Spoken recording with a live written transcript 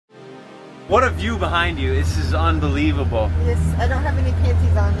What a view behind you. This is unbelievable. Yes, I don't have any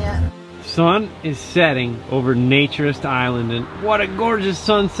panties on yet. Sun is setting over Naturist Island, and what a gorgeous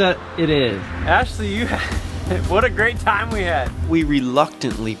sunset it is. Ashley, what a great time we had. We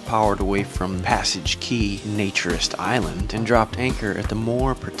reluctantly powered away from Passage Key, Naturist Island, and dropped anchor at the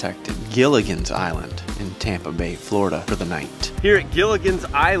more protected Gilligan's Island in Tampa Bay, Florida for the night. Here at Gilligan's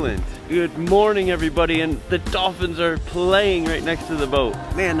Island. Good morning, everybody, and the dolphins are playing right next to the boat.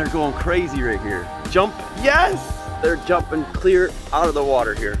 Man, they're going crazy right here. Jump, yes! They're jumping clear out of the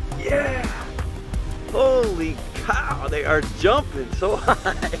water here. Yeah! Holy cow, they are jumping so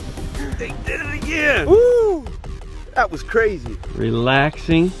high. They did it again. Woo! That was crazy.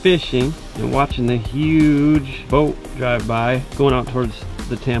 Relaxing, fishing, and watching the huge boat drive by, going out towards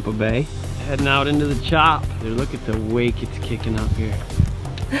the Tampa Bay. Heading out into the chop. Dude, look at the wake it's kicking up here.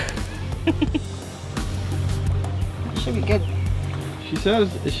 Should be good. She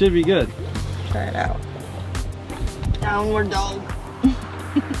says it should be good. Try it out. Downward dog.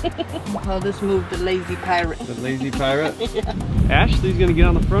 We'll call this move the lazy pirate. The lazy pirate? Yeah. Ashley's gonna get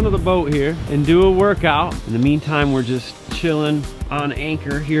on the front of the boat here and do a workout. In the meantime, we're just chilling on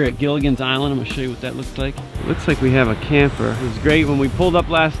anchor here at Gilligan's Island. I'm gonna show you what that looks like. It looks like we have a camper. It was great when we pulled up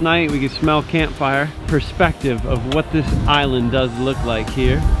last night. We could smell campfire. Perspective of what this island does look like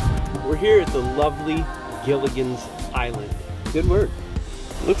here. We're here at the lovely Gilligan's Island. Good work.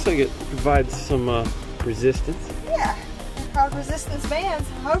 Looks like it provides some resistance. Yeah. Called resistance bands.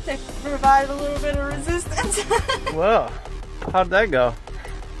 I hope they provide a little bit of resistance. Well, how'd that go?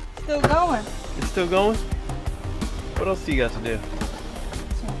 Still going. It's still going? What else do you got to do?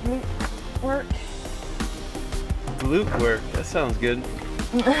 Some glute work. Glute work, that sounds good.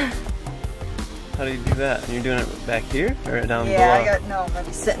 How do you do that? You're doing it back here or down below? Yeah, no, I'm gonna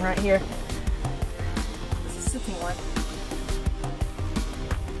be sitting right here. It's a sitting one.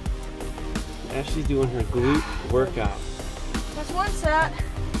 Ashley's doing her glute workout. That's one set.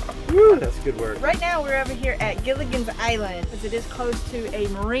 Woo, that's good work. Right now we're over here at Gilligan's Island because it is close to a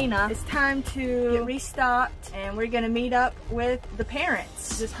marina. It's time to get restocked and we're gonna meet up with the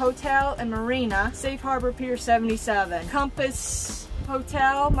parents. This hotel and marina, Safe Harbor Pier 77. Compass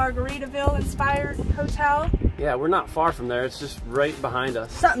Hotel, Margaritaville inspired hotel. Yeah, we're not far from there. It's just right behind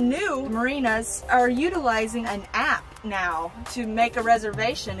us. Something new, marinas are utilizing an app now to make a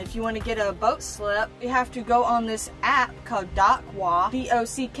reservation. If you want to get a boat slip, you have to go on this app called Dockwa,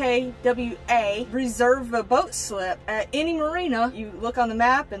 D-O-C-K-W-A, reserve a boat slip at any marina. You look on the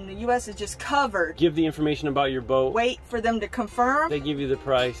map and the U.S. is just covered. Give the information about your boat. Wait for them to confirm. They give you the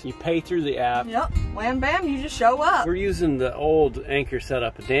price. You pay through the app. Yep, wham bam, you just show up. We're using the old anchor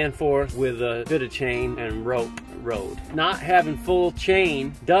setup, a Danforth with a bit of chain and rope rode. Not having full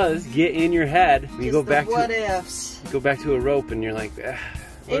chain does get in your head. You go back to what ifs. Go back to a rope and you're like,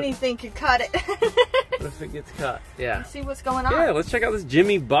 anything could cut it. What if it gets cut? Yeah. Let's see what's going on. Yeah, let's check out this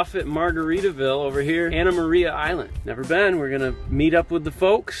Jimmy Buffett Margaritaville over here, Anna Maria Island. Never been. We're gonna meet up with the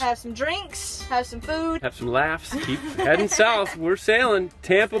folks. Have some drinks, have some food. Have some laughs. Keep heading south. We're sailing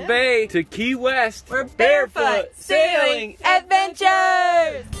Tampa Bay to Key West. We're barefoot sailing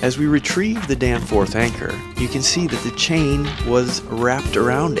adventures! As we retrieve the Danforth anchor, you can see that the chain was wrapped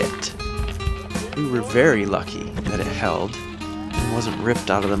around it. We were very lucky that it held and wasn't ripped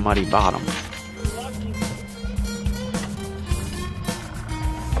out of the muddy bottom.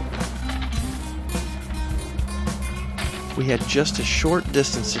 We had just a short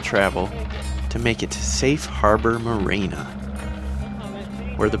distance to travel to make it to Safe Harbor Marina,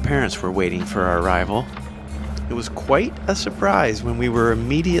 where the parents were waiting for our arrival. It was quite a surprise when we were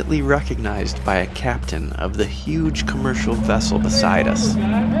immediately recognized by a captain of the huge commercial vessel beside us. Hey,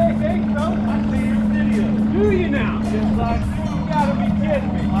 bro, I see your video. Do you now? Just like, you gotta be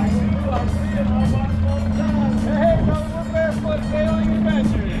kidding me. I see it on my phone. Hey, bro, we're barefoot sailing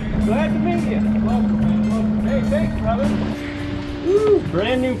adventures. Glad to meet you. Welcome, man. Welcome. Hey, thanks, brother. Woo,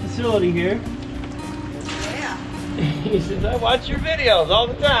 brand new facility here. Yeah. He says, I watch your videos all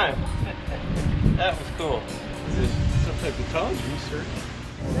the time. That was cool. Is this some type of college research?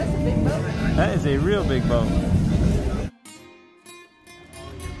 That's a big boat. That is a real big boat. And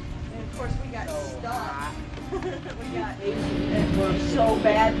of course we got stuck. We got Asian that were so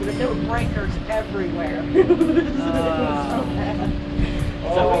bad, but there were breakers everywhere. It was so bad.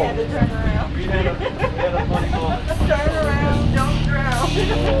 So we had to turn around. We had a funny moment. Turn around, don't drown.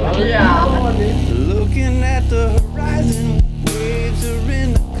 Yeah. Looking at the horizon, waves are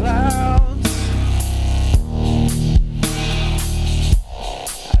in the clouds.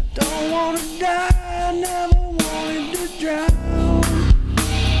 I don't want to die, I never wanted to drown.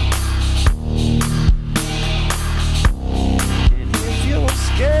 And if you're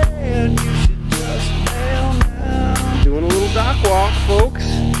scared, you should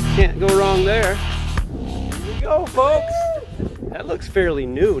can't go wrong there. Here we go, folks. That looks fairly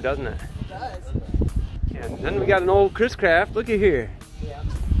new, doesn't it? It does. And then we got an old Chris Craft. Look at here. Yeah.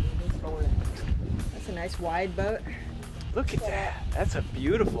 That's a nice wide boat. Look at that. That's a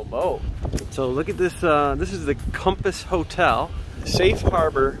beautiful boat. So look at this. This is the Compass Hotel. Safe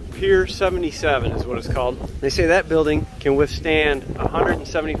Harbor Pier 77 is what it's called. They say that building can withstand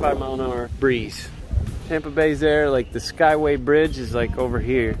 175 mile an hour breeze. Tampa Bay's there, like the Skyway Bridge is like over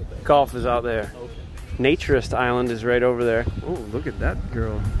here. Golf is out there. Naturist Island is right over there. Oh, look at that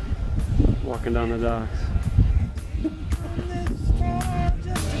girl walking down the docks.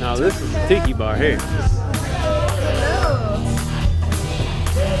 Now this is the Tiki bar here.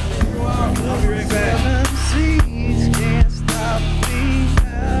 I'll be right back.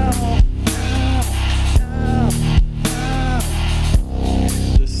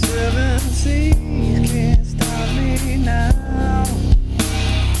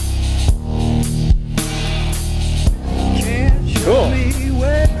 Cool.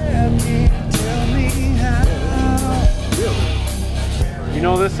 You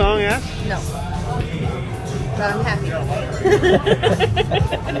know this song, Ash? No. But I'm happy.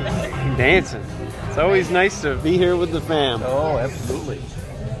 Dancing. It's always nice to be here with the fam. Oh, absolutely.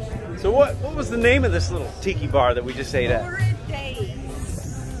 So what was the name of this little tiki bar that we just ate at?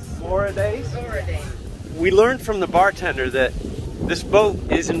 Floridays. Floridays? We learned from the bartender that this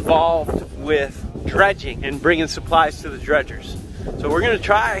boat is involved with dredging and bringing supplies to the dredgers. So we're gonna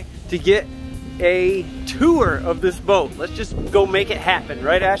try to get a tour of this boat. Let's just go make it happen,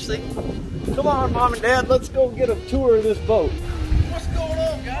 right, Ashley? Come on, Mom and Dad, let's go get a tour of this boat. What's going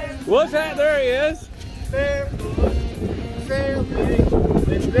on, guys? What's that? There he is. Sailing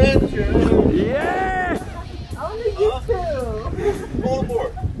adventure. Yeah! Only you two. Pull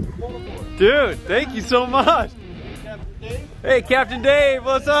aboard. Pull aboard. Dude, thank you so much. Captain Dave. Hey, Captain Dave,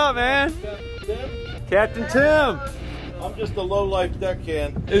 what's up, man? Captain Tim. Captain Tim. I'm just a low-life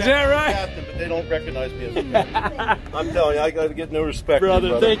deckhand. Is that right? Captain, but they don't recognize me as a captain. I'm telling you, I got to get no respect.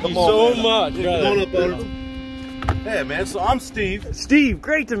 Brother, thank you so much, brother. Come on up, brother. Hey, man, so I'm Steve. Steve,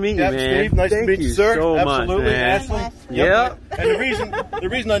 great to meet you, Captain man. Steve, nice to meet you, sir. So Absolutely, much, man. Ashley. Yep. And the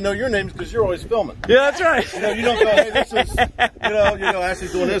reason I know your name is because you're always filming. Yeah, that's right. You don't go, hey, this is,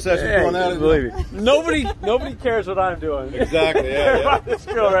 Ashley's doing this, Ashley's doing that. Believe me. Nobody cares what I'm doing. Exactly, yeah. This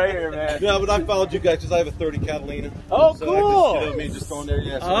girl right here, man. Yeah, but I followed you guys because I have a 30 Catalina. Oh, so cool. I just on there,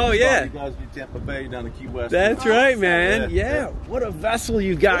 yeah. So Oh, yeah. You guys be Tampa Bay down to Key West. That's right, man. Yeah. What a vessel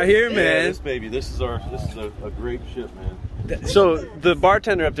you got here, Yeah, man. this baby, this is a great ship, man. So the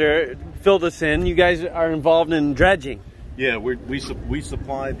bartender up there filled us in. You guys are involved in dredging. Yeah, we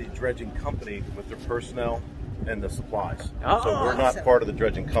supply the dredging company with their personnel and the supplies. Oh, so we're not part of the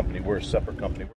dredging company. We're a separate company.